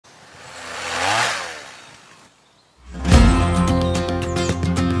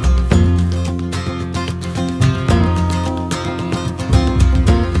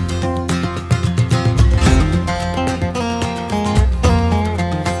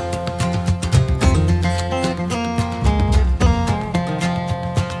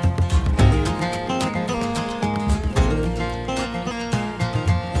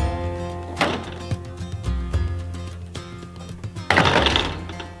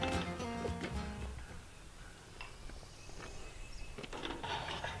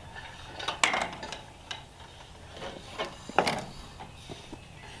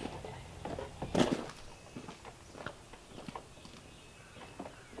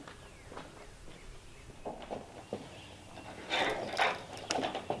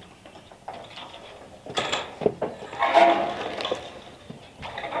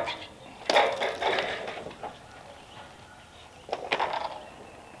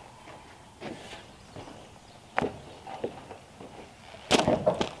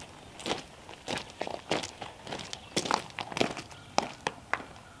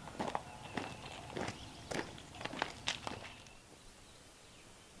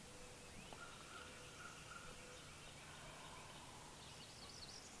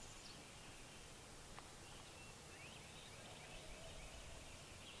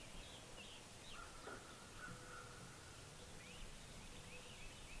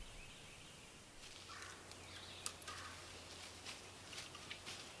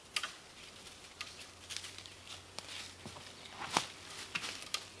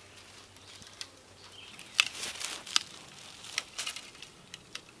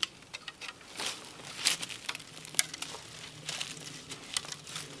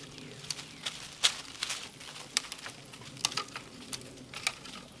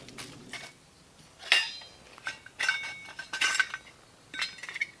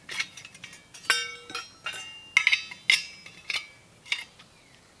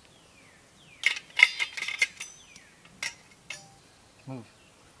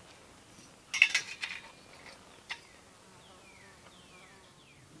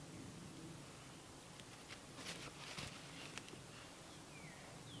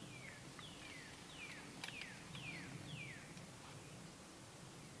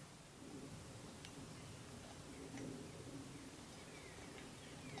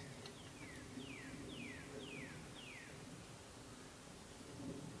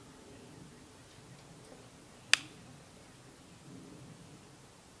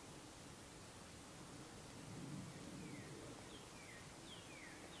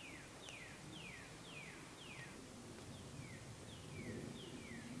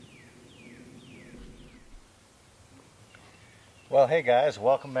Well, hey guys,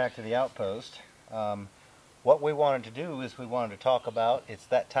 welcome back to the Outpost. What we wanted to do is we wanted to talk about, it's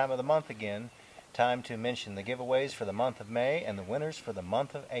that time of the month again, time to mention the giveaways for the month of May and the winners for the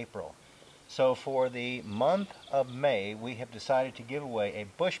month of April. So for the month of May, we have decided to give away a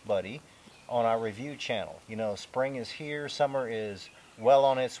Bush Buddy on our review channel. You know, spring is here, summer is well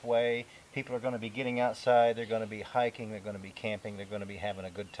on its way. People are going to be getting outside, they're going to be hiking, they're going to be camping, they're going to be having a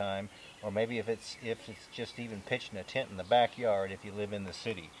good time. Or maybe if it's just even pitching a tent in the backyard if you live in the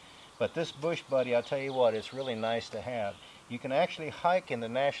city. But this Bush Buddy, I'll tell you what, it's really nice to have. You can actually hike in the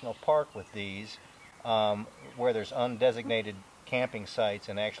national park with these where there's undesignated camping sites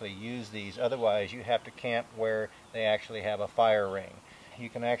and actually use these. Otherwise you have to camp where they actually have a fire ring. You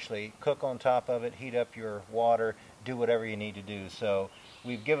can actually cook on top of it, heat up your water, do whatever you need to do. So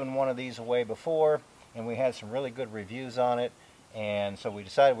we've given one of these away before and we had some really good reviews on it, and so we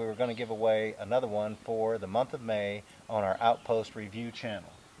decided we were going to give away another one for the month of May on our Outpost review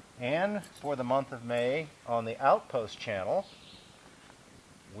channel. And for the month of May on the Outpost channel,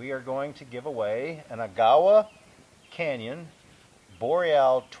 we are going to give away an Agawa Canyon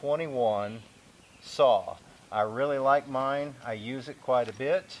Boreal 21 saw. I really like mine. I use it quite a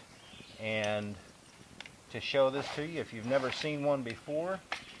bit, and to show this to you, if you've never seen one before,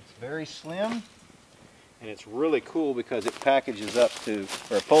 it's very slim and it's really cool because it packages up to,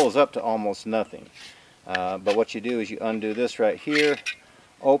 or it folds up to almost nothing. But what you do is you undo this right here,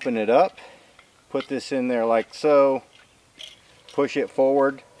 open it up, put this in there like so, push it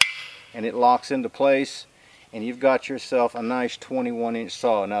forward, and it locks into place, and you've got yourself a nice 21-inch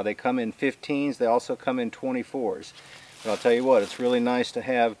saw. Now they come in 15s, they also come in 24s. But I'll tell you what, it's really nice to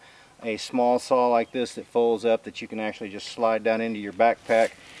have a small saw like this that folds up that you can actually just slide down into your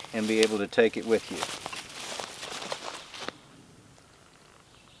backpack and be able to take it with you.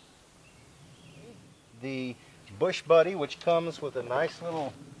 The Bush Buddy, which comes with a nice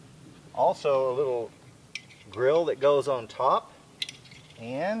little, also a little grill that goes on top,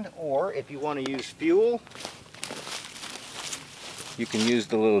 and or if you want to use fuel, you can use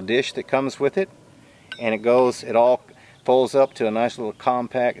the little dish that comes with it, and it all folds up to a nice little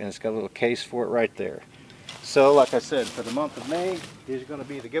compact, and it's got a little case for it right there. So like I said, for the month of May, these are going to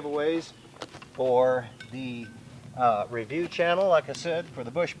be the giveaways for the review channel, like I said, for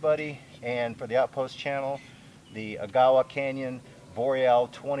the Bush Buddy, and for the Outpost channel, the Agawa Canyon Boreal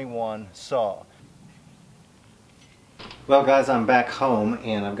 21 saw. Well guys, I'm back home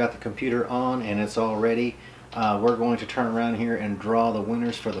and I've got the computer on and it's all ready. We're going to turn around here and draw the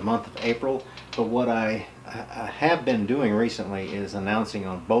winners for the month of April. But what I have been doing recently is announcing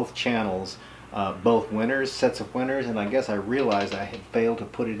on both channels both winners, sets of winners, and I guess I realized I had failed to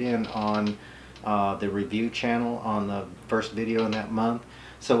put it in on the review channel on the first video in that month.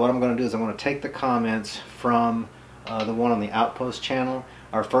 So what I'm going to do is I'm going to take the comments from the one on the Outpost channel.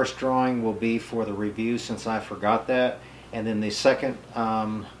 Our first drawing will be for the review since I forgot that, and then the second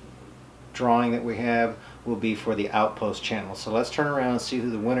drawing that we have will be for the Outpost channel. So let's turn around and see who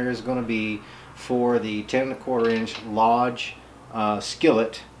the winner is going to be for the 10¼ inch Lodge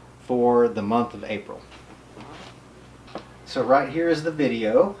skillet for the month of April. So right here is the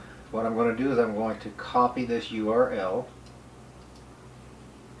video. What I'm going to do is I'm going to copy this URL,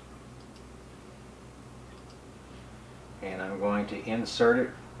 and I'm going to insert it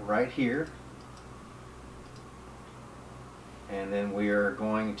right here, and then we are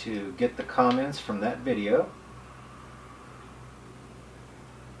going to get the comments from that video,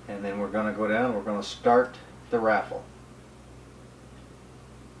 and then we're going to go down and we're going to start the raffle.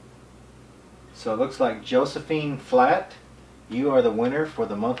 So it looks like Josephine Flat, you are the winner for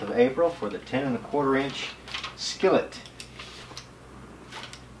the month of April for the 10¼ inch skillet.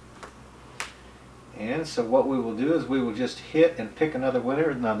 And so what we will do is we will just hit and pick another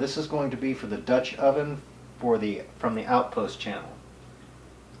winner. Now this is going to be for the Dutch oven from the Outpost channel.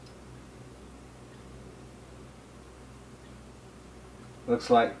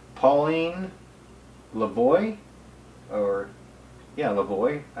 Looks like Pauline Lavoie, or yeah,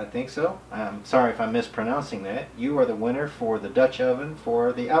 Lavoie, I think so. I'm sorry if I'm mispronouncing that. You are the winner for the Dutch oven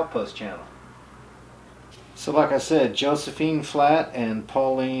for the Outpost channel. So like I said, Josephine Flat and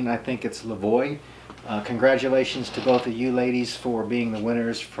Pauline, I think it's Lavoie. Congratulations to both of you ladies for being the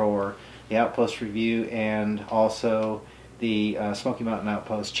winners for the Outpost review and also the Smoky Mountain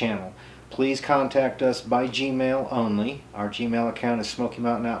Outpost channel. Please contact us by Gmail only. Our Gmail account is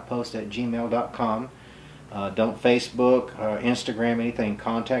smokymountaiноutpost@gmail.com. Don't Facebook, Instagram, anything.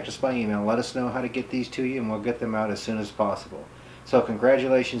 Contact us by email. Let us know how to get these to you and we'll get them out as soon as possible. So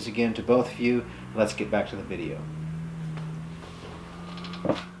congratulations again to both of you. Let's get back to the video.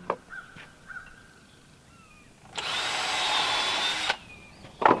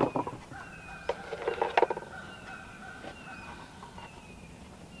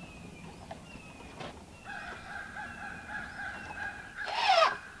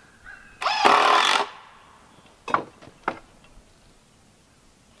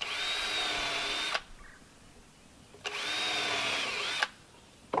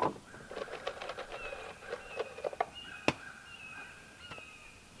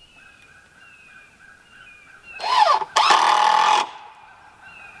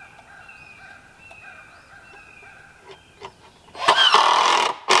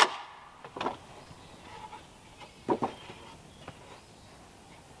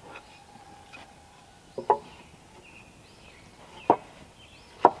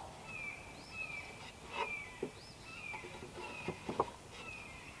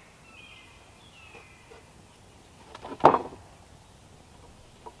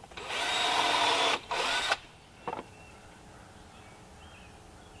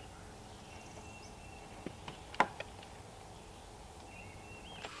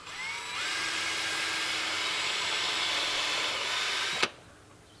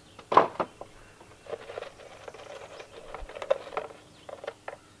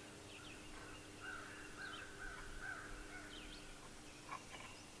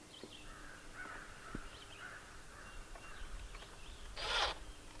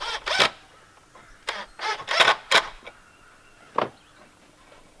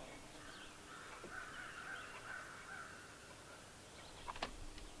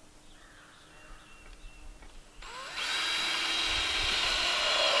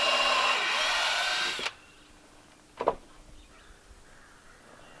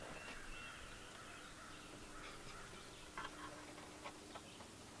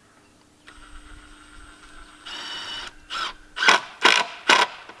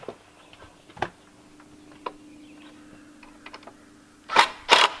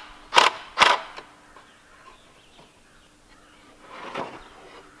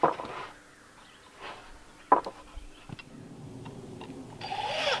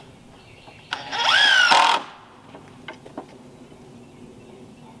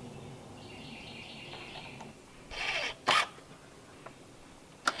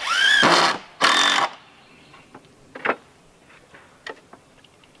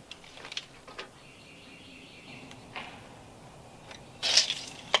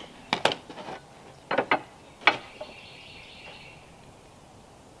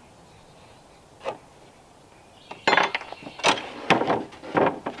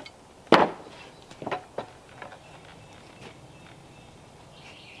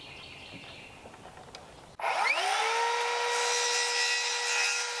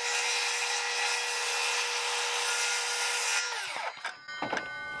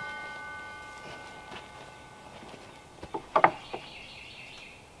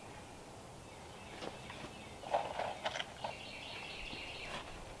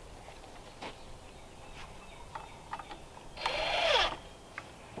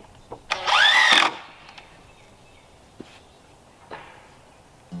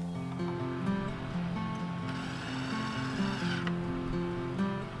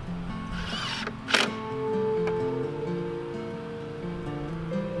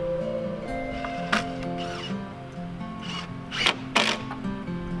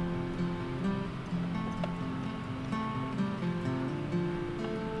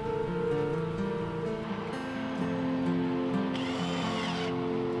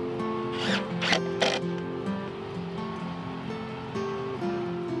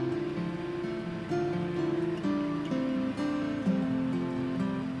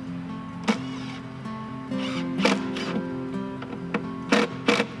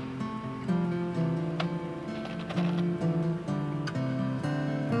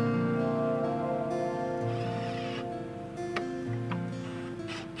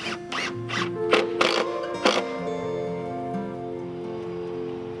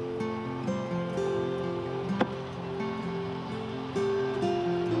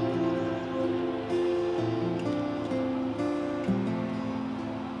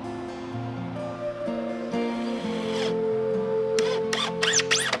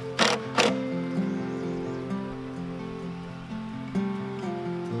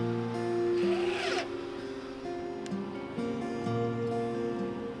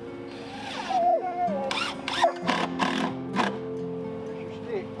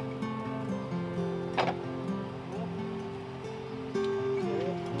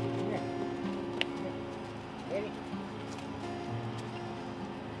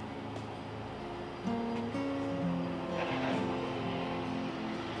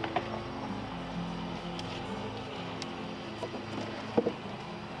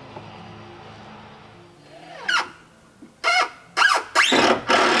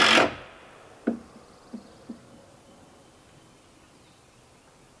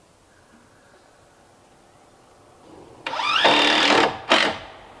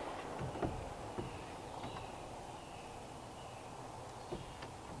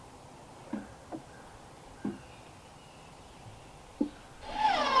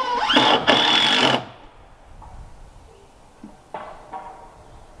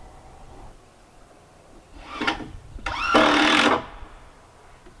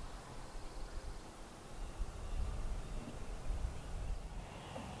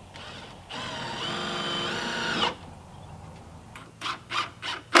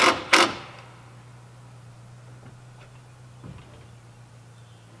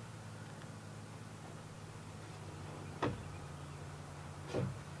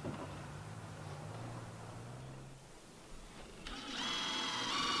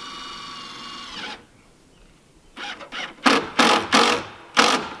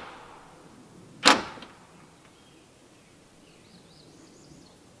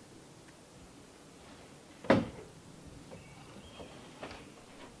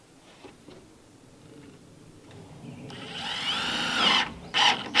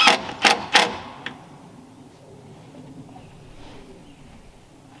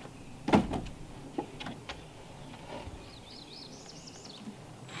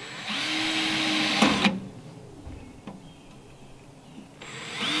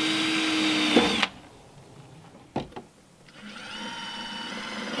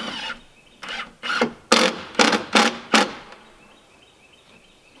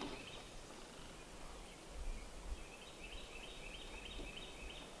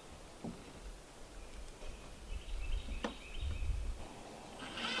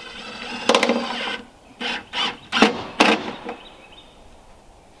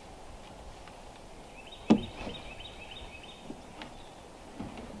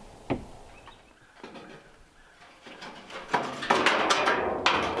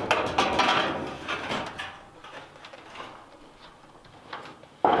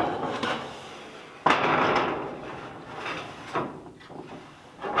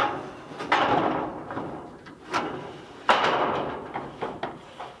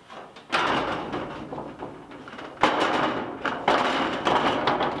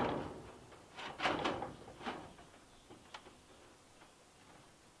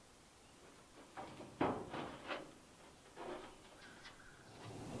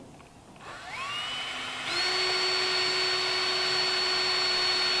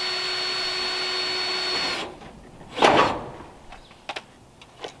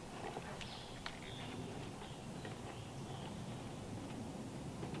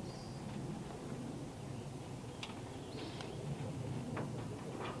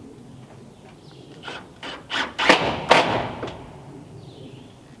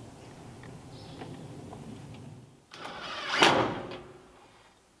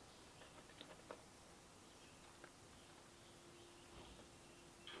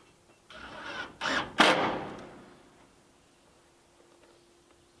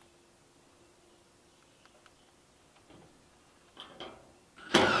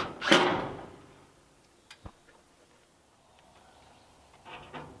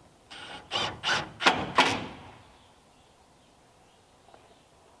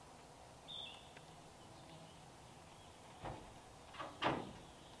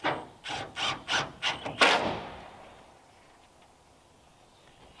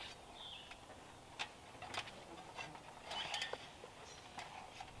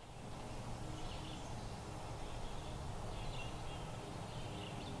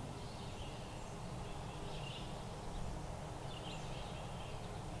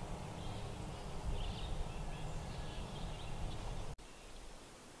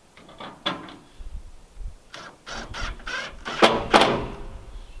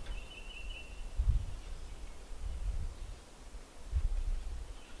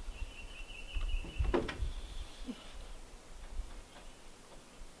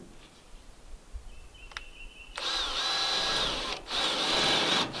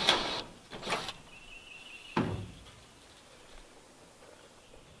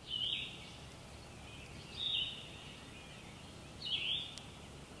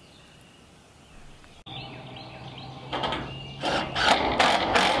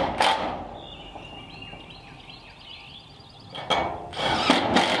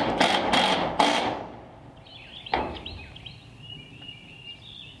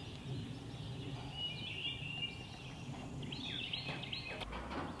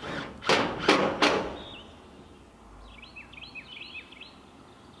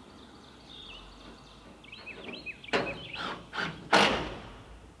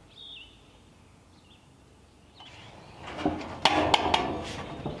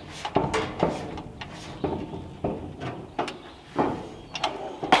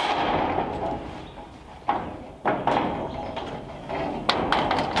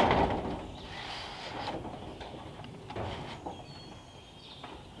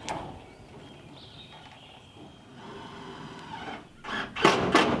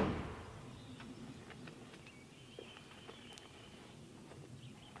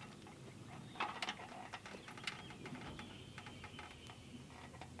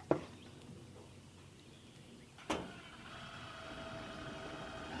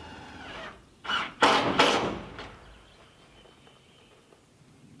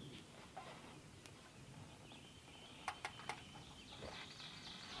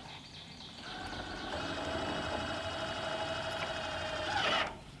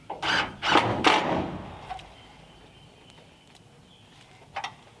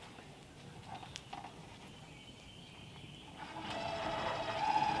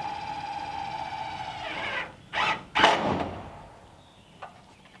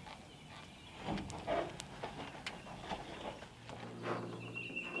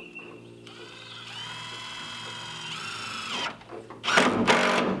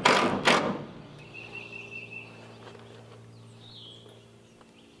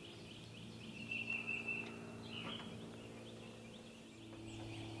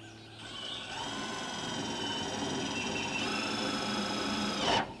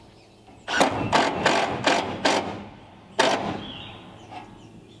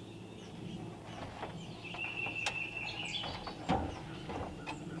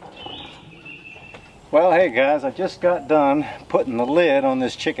 Well, hey guys, I just got done putting the lid on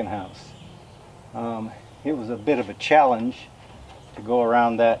this chicken house. It was a bit of a challenge to go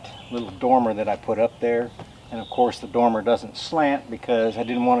around that little dormer that I put up there. And of course the dormer doesn't slant because I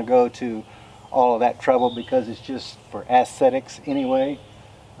didn't want to go to all of that trouble because it's just for aesthetics anyway.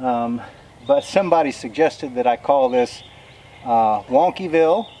 But somebody suggested that I call this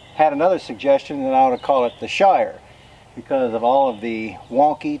Wonkyville. Had another suggestion that I ought to call it the Shire because of all of the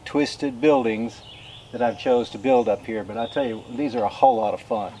wonky, twisted buildings that I've chose to build up here. But I tell you, these are a whole lot of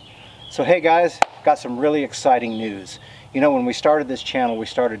fun. So hey guys, got some really exciting news. You know, when we started this channel, we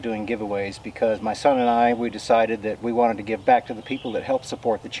started doing giveaways because my son and I, we decided that we wanted to give back to the people that help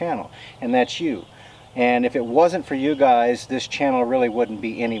support the channel, and that's you. And if it wasn't for you guys, this channel really wouldn't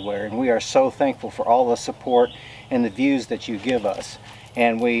be anywhere. And we are so thankful for all the support and the views that you give us.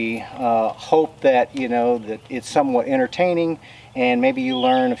 And we hope that, you know, that it's somewhat entertaining and maybe you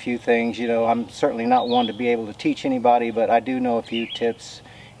learn a few things. You know, I'm certainly not one to be able to teach anybody, but I do know a few tips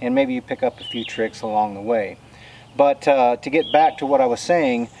and maybe you pick up a few tricks along the way. But to get back to what I was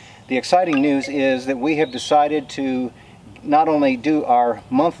saying, the exciting news is that we have decided to not only do our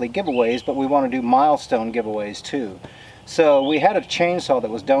monthly giveaways, but we want to do milestone giveaways too. So we had a chainsaw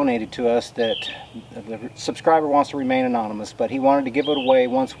that was donated to us that the subscriber wants to remain anonymous, but he wanted to give it away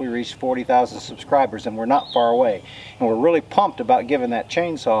once we reached 40,000 subscribers, and we're not far away. And we're really pumped about giving that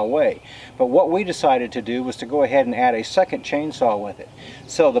chainsaw away. But what we decided to do was to go ahead and add a second chainsaw with it.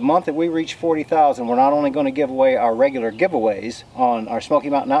 So the month that we reach 40,000, we're not only going to give away our regular giveaways on our Smoky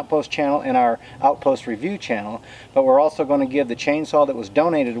Mountain Outpost channel and our Outpost review channel, but we're also going to give the chainsaw that was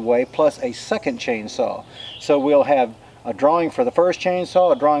donated away plus a second chainsaw. So we'll have a drawing for the first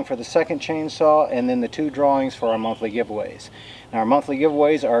chainsaw, a drawing for the second chainsaw, and then the two drawings for our monthly giveaways. Now our monthly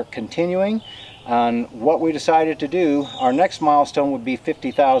giveaways are continuing. On what we decided to do, our next milestone would be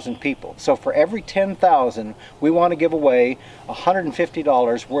 50,000 people. So for every 10,000, we want to give away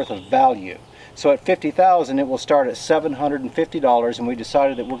 $150 worth of value. So at 50,000, it will start at $750, and we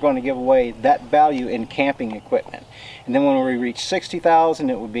decided that we're going to give away that value in camping equipment. And then when we reach 60,000,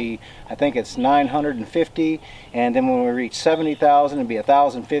 it would be, I think it's $950, and then when we reach 70,000, it'd be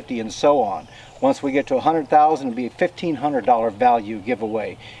 $1,050, and so on. Once we get to 100,000, it'll be a $1,500 value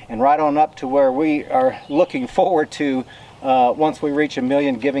giveaway. And right on up to where we are looking forward to, once we reach 1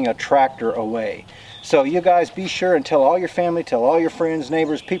 million, giving a tractor away. So you guys be sure and tell all your family, tell all your friends,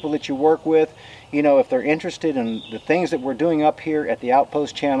 neighbors, people that you work with, you know, if they're interested in the things that we're doing up here at the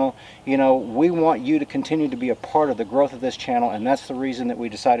Outpost channel. You know, we want you to continue to be a part of the growth of this channel, and that's the reason that we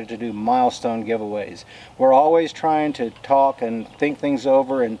decided to do milestone giveaways. We're always trying to talk and think things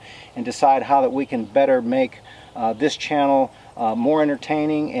over and decide how that we can better make this channel more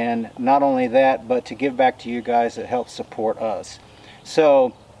entertaining, and not only that, but to give back to you guys that help support us.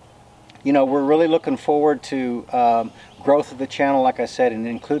 So, you know, we're really looking forward to growth of the channel, like I said, and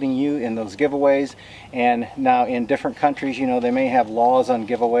including you in those giveaways. And now in different countries, you know, they may have laws on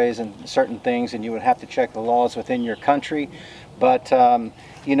giveaways and certain things, and you would have to check the laws within your country. But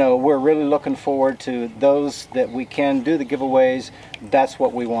you know, we're really looking forward to those that we can do the giveaways. That's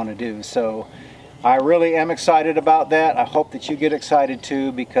what we want to do. So I really am excited about that. I hope that you get excited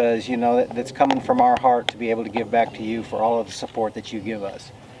too, because you know that's coming from our heart to be able to give back to you for all of the support that you give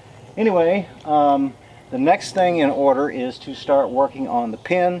us. Anyway, the next thing in order is to start working on the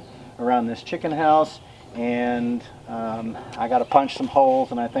pen around this chicken house, and I got to punch some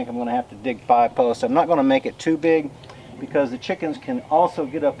holes, and I think I'm going to have to dig 5 posts. I'm not going to make it too big because the chickens can also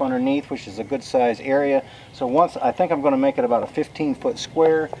get up underneath, which is a good size area. So once, I think I'm going to make it about a 15-foot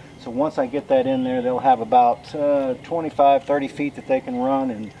square. So once I get that in there, they'll have about 25-30 feet that they can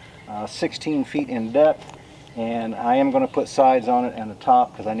run, and 16 feet in depth. And I am going to put sides on it and the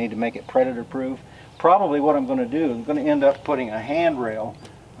top because I need to make it predator proof. Probably what I'm going to do, I'm going to end up putting a handrail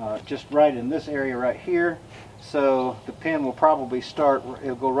just right in this area right here. So the pen will probably start,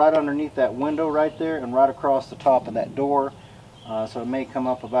 it'll go right underneath that window right there and right across the top of that door. So it may come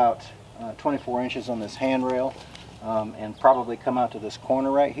up about 24 inches on this handrail and probably come out to this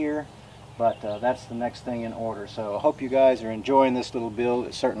corner right here. But that's the next thing in order. So I hope you guys are enjoying this little build.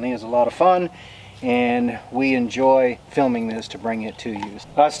 It certainly is a lot of fun, and we enjoy filming this to bring it to you.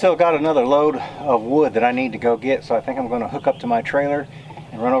 I still got another load of wood that I need to go get, so I think I'm going to hook up to my trailer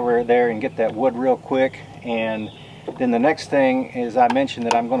and run over there and get that wood real quick. And then the next thing is, I mentioned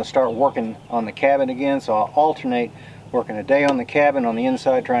that I'm going to start working on the cabin again, so I'll alternate working a day on the cabin on the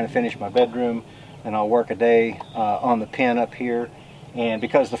inside trying to finish my bedroom, and I'll work a day on the pen up here. And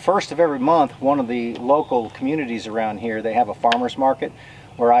because the first of every month, one of the local communities around here, they have a farmer's market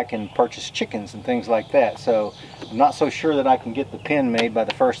where I can purchase chickens and things like that. So I'm not so sure that I can get the pen made by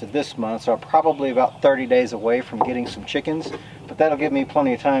the 1st of this month, so I'm probably about 30 days away from getting some chickens, but that'll give me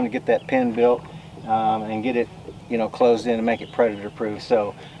plenty of time to get that pen built and get it, you know, closed in and make it predator proof.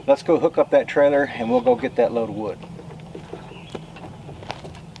 So let's go hook up that trailer and we'll go get that load of wood.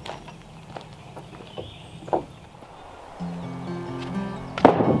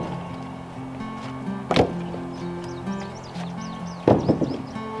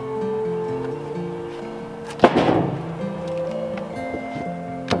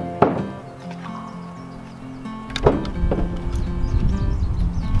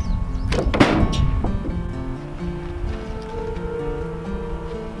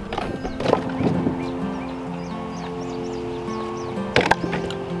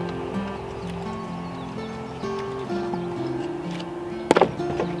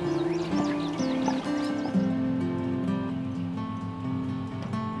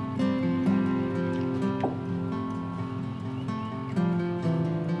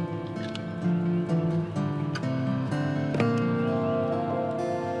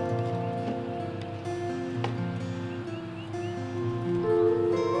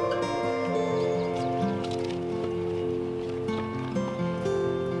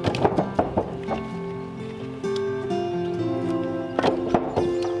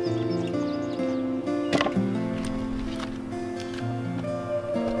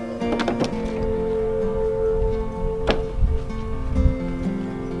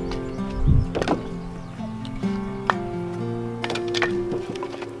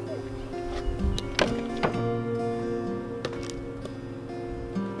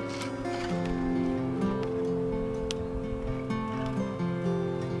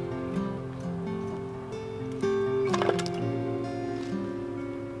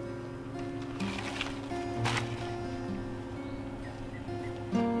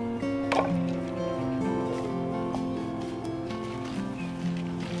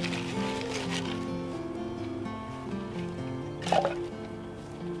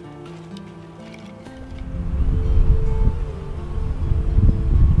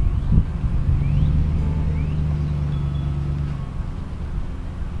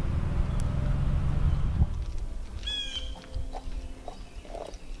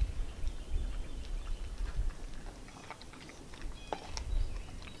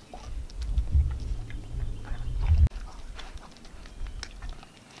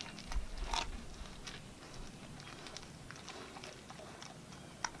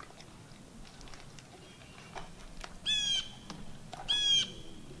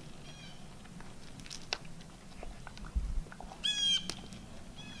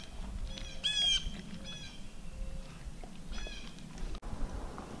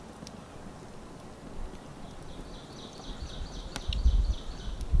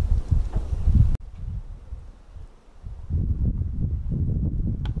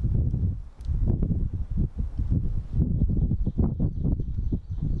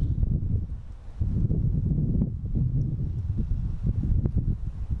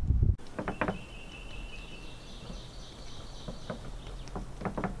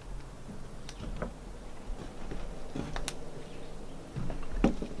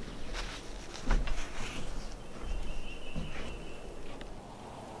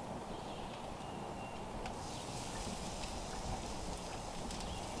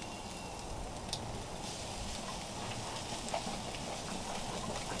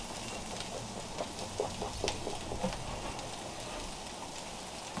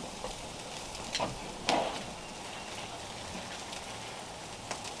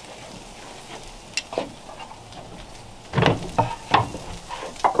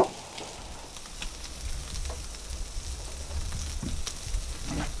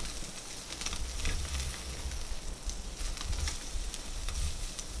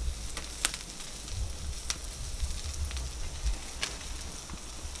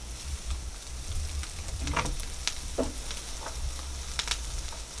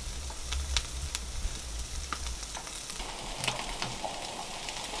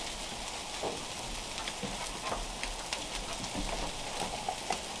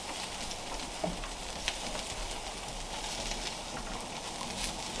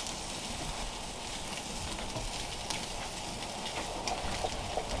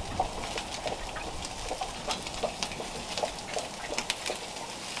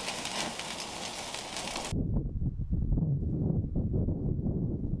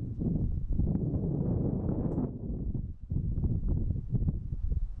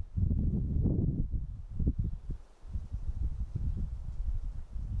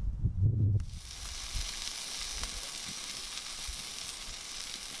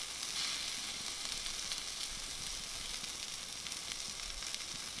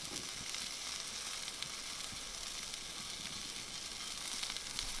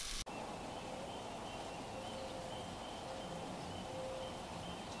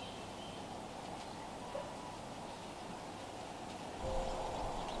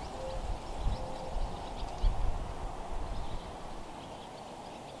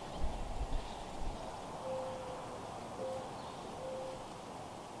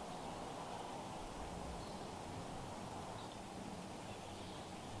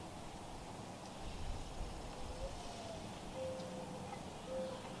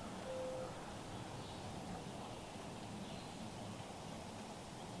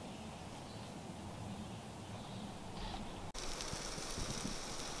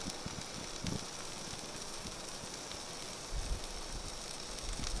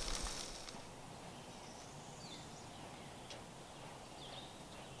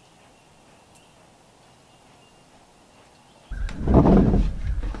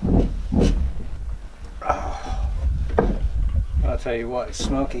 tell you what,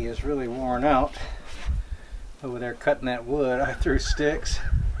 Smoky is really worn out over there cutting that wood. I threw sticks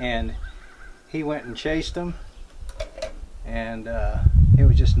and he went and chased them, and it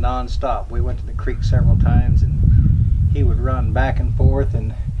was just non-stop. We went to the creek several times and he would run back and forth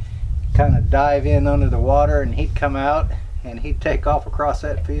and kind of dive in under the water, and he'd come out and he'd take off across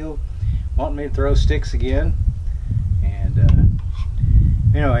that field wanting me to throw sticks again. And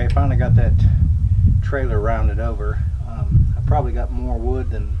anyway, I finally got that trailer rounded over. I probably got more wood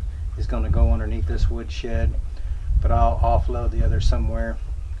than is going to go underneath this wood shed, but I'll offload the other somewhere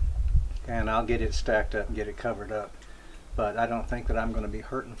and I'll get it stacked up and get it covered up. But I don't think that I'm going to be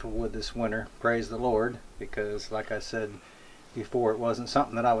hurting for wood this winter, praise the Lord, because like I said before, it wasn't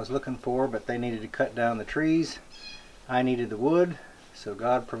something that I was looking for, but they needed to cut down the trees. I needed the wood, so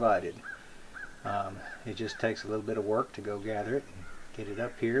God provided. It just takes a little bit of work to go gather it and get it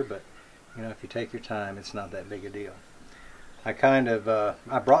up here, but you know, if you take your time, it's not that big a deal. I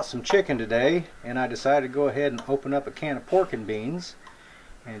brought some chicken today, and I decided to go ahead and open up a can of pork and beans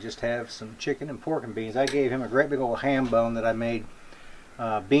and just have some chicken and pork and beans. I gave him a great big old ham bone that I made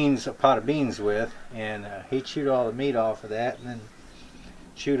a pot of beans with, and he chewed all the meat off of that and then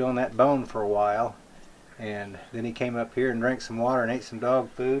chewed on that bone for a while, and then he came up here and drank some water and ate some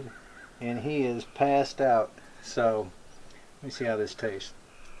dog food, and he is passed out. So let me see how this tastes.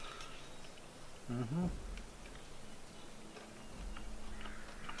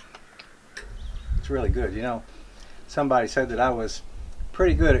 It's really good. You know, somebody said that I was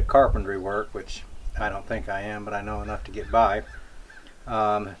pretty good at carpentry work, which I don't think I am, but I know enough to get by.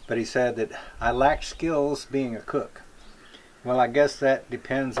 But he said that I lacked skills being a cook. Well, I guess that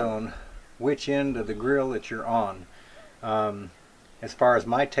depends on which end of the grill that you're on. As far as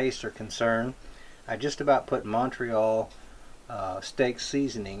my tastes are concerned, I just about put Montreal steak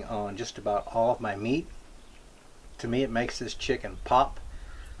seasoning on just about all of my meat. To me, it makes this chicken pop.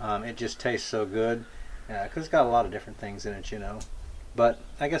 It just tastes so good because it's got a lot of different things in it, you know. But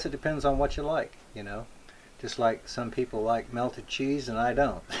I guess it depends on what you like, you know. Just like some people like melted cheese and I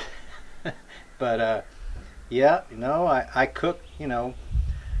don't. But yeah, you know, I cook, you know,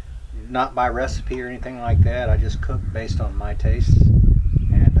 not by recipe or anything like that. I just cook based on my tastes,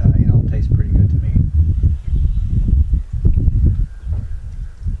 and you know, it tastes pretty good to me.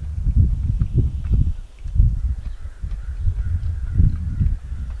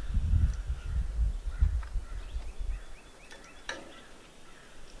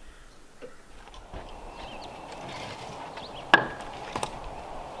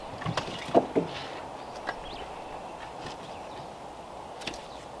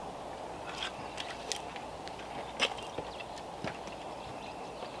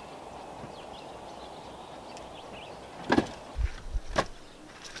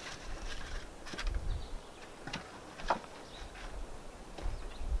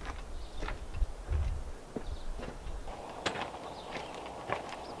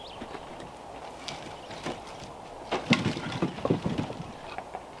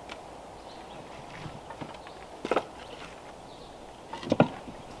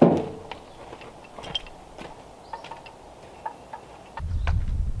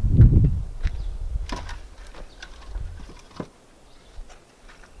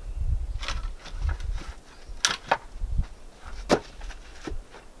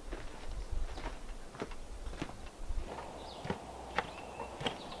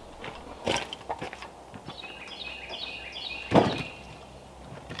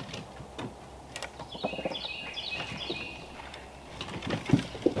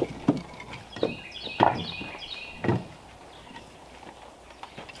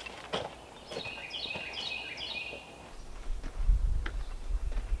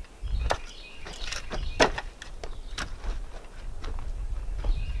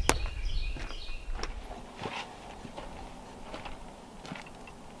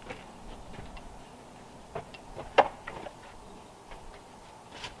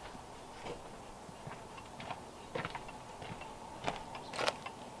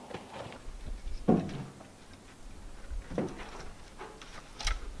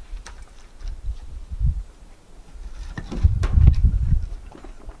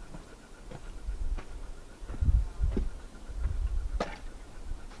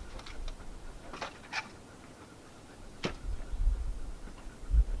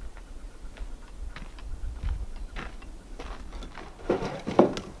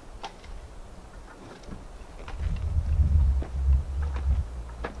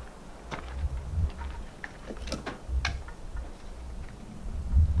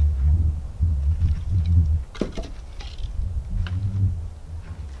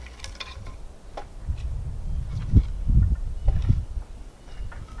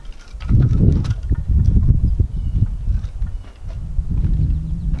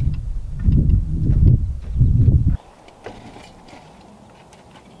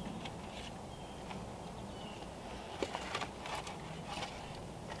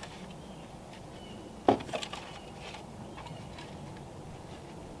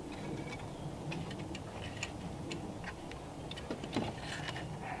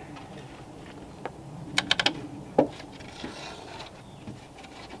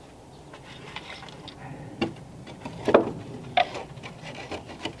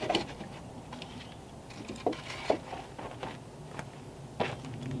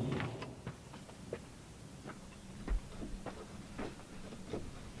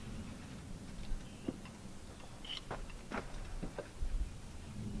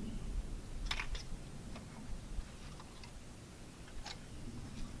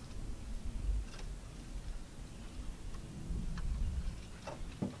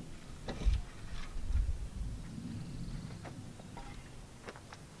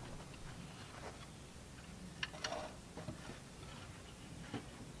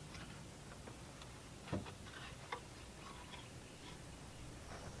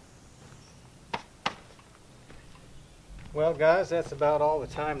 Well guys, that's about all the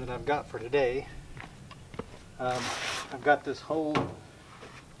time that I've got for today. I've got this whole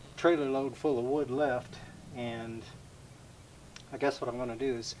trailer load full of wood left, and I guess what I'm going to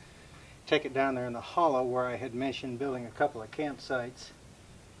do is take it down there in the hollow where I had mentioned building a couple of campsites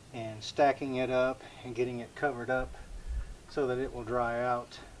and stacking it up and getting it covered up so that it will dry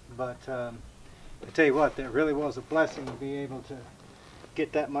out. But I tell you what, that really was a blessing to be able to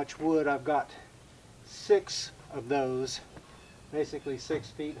get that much wood. I've got 6 of those, basically 6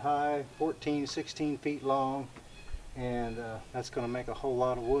 feet high, 14, 16 feet long, and that's going to make a whole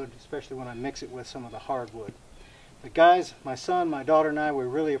lot of wood, especially when I mix it with some of the hardwood. But guys, my son, my daughter, and I, we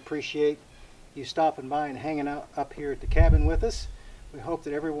really appreciate you stopping by and hanging out up here at the cabin with us. We hope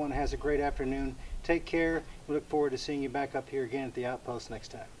that everyone has a great afternoon. Take care. We look forward to seeing you back up here again at the Outpost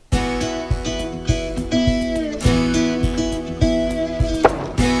next time.